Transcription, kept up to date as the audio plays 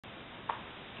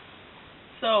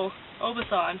So,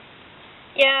 Obasan.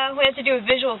 Yeah, we have to do a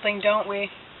visual thing, don't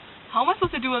we? How am I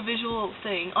supposed to do a visual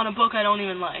thing on a book I don't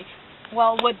even like?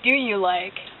 Well, what do you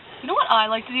like? You know what I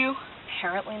like to do?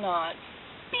 Apparently not.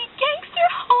 Be gangster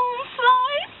home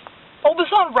slice.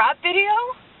 Obasan Rap video?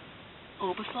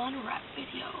 Obasan Rap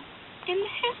video. In the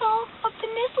hizzle of the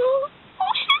nizzle.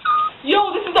 Oh shizzle.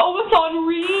 Yo, this is the Obasan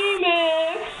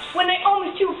remix. When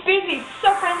Naomis too busy,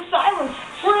 suffering silence.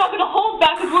 We're not gonna hold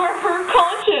back because we're her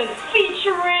conscience.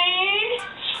 Featuringggg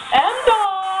and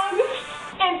dogs.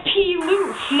 And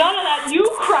P-Loof. None of that you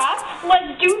crap.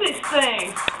 Let's do this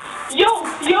thing. Yo,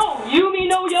 you me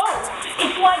no yo.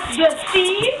 It's like the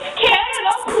seed.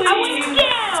 Canada, please. I went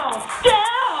down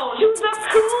to the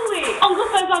coolie. Uncle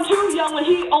says I'm too young when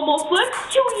he almost flipped.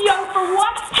 Too young for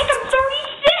what? Heck, I'm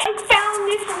 36. I found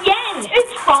this yen.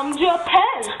 It's from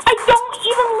Japan. I don't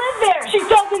even live there. She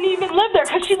doesn't even live there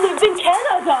because she lives in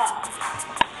Canada.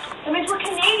 That means we're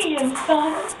Canadians,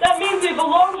 son. That means we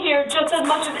belong here just as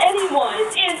much as anyone.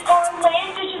 This is our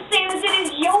land just the same as it is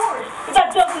yours. But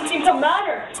that doesn't seem to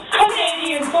matter.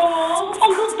 Canadian fools.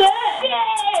 Uncle's dead.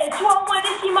 Yes. Well, when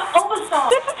is he my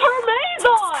Obasan? This is her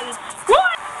Maegan.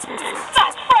 What?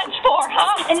 That's French for,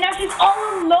 huh? And now she's all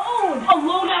alone.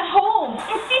 Alone at home.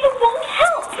 And Steven won't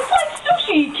help. It's like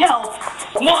sushi kelp.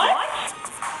 What?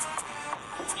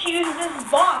 She uses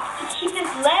this box to keep his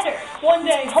letters. One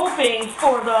day hoping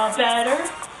for the better.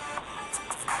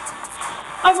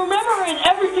 I'm remembering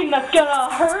everything that's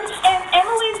gonna hurt. And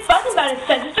Emily's buzzing about his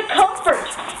senses to comfort.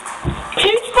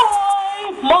 Peach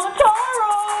pie,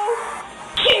 Montaro,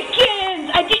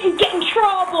 chickens. I didn't get in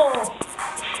trouble.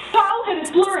 Childhood is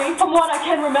blurry from what I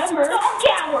can remember. Don't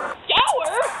gower.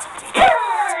 Shower?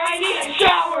 Grr, I need a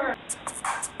shower.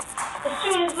 As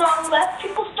soon as Mom left,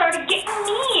 people started getting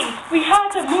mean. We had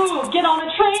to move, get on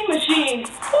a train machine.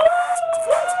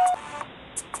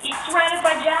 He's surrounded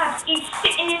by jobs, each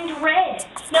sitting in red.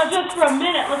 Now just for a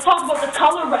minute, let's talk about the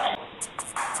color red.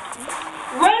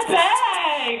 Red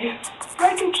bag!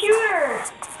 Red computer!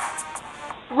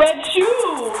 Red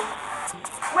shoe!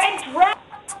 Red dress!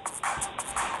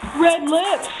 Red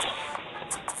lips!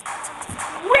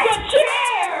 Red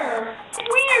chair!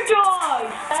 Wiener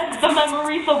dog! That's the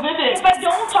memory so vivid. If I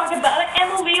don't talk about it,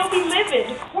 Emily will be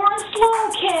livid. We're in slow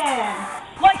can.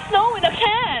 Like snow in a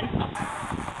can.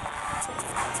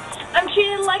 I'm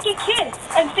treated like a kid.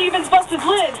 And Steven's busted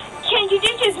lid. Candy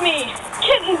ditches me.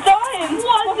 Kitten's dying.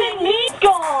 Wasn't me.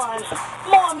 Gone.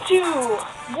 Mom too.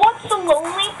 What's a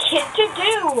lonely kid to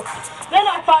do? Then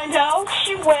I find out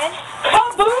she went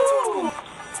kaboom!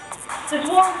 This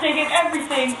war's taking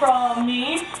everything from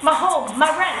me. My home,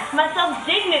 my rent, my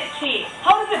self-dignity.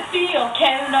 How does it feel,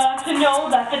 Canada, to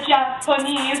know that the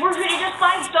Japanese were treated just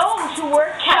like those who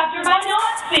were captured by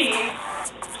Nazis?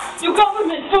 You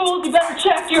government fools, you better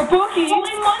check your bookies. Well,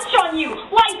 they munch on you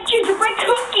like gingerbread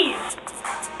cookies.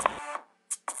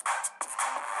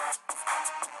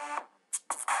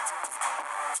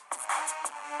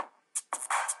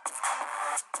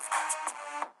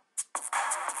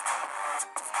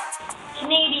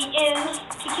 Canadians,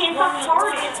 you can't stop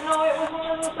partying. No, it was one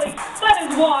of those like, that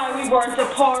is why we weren't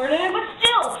departed. But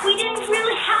still, we didn't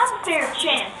really have a fair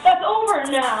chance. That's over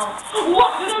now.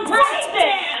 What's the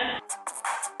breakdance?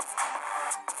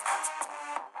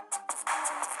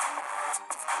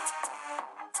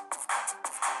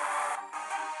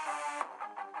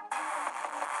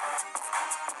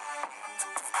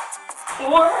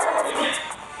 Word.